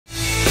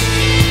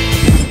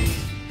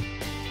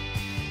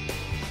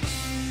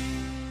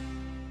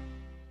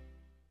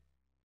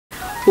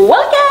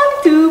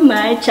Welcome to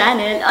my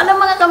channel!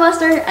 Alam mga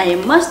kamaster, I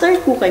am Master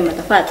Kukay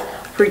Matafat.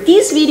 For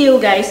this video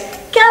guys,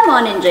 come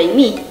on and join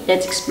me.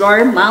 Let's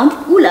explore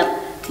Mt.Ulap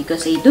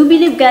because I do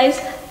believe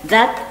guys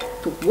that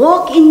to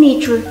walk in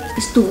nature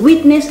is to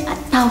witness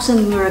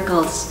 1,000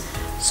 miracles.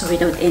 So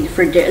without any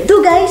further ado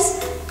guys,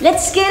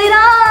 let's get it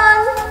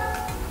on!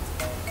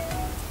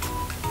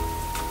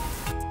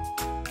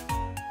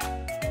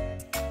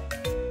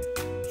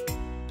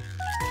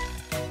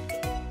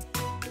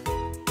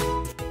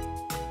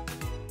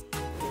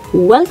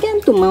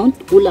 Welcome to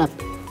Mt.Ulap,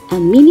 a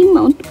mini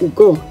Mount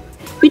Ugo,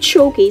 which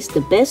showcase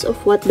the best of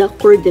what the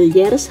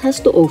Cordilleras has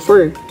to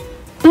offer.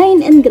 Pine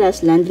and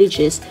grassland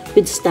ridges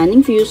with stunning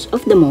views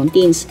of the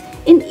mountains,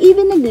 and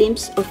even a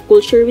glimpse of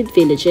culture with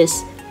villages,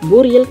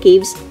 burial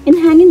caves, and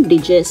hanging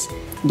bridges.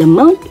 The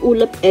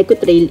Mt.Ulap Eco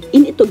Trail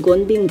in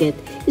Itogon, Benguet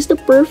is the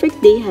perfect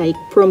day hike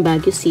from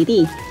Baguio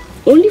City,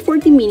 only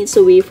 40 minutes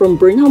away from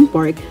Burnham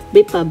Park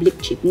by public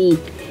jeepney.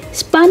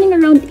 Spanning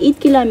around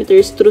 8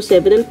 kilometers through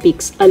several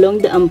peaks along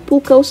the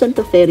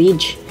Ampucaw-Santa Fe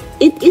Ridge.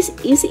 It is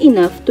easy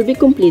enough to be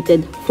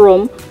completed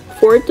from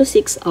 4 to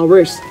 6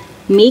 hours,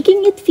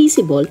 making it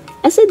feasible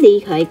as a day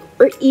hike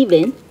or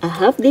even a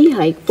half-day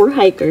hike for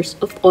hikers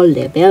of all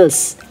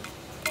levels.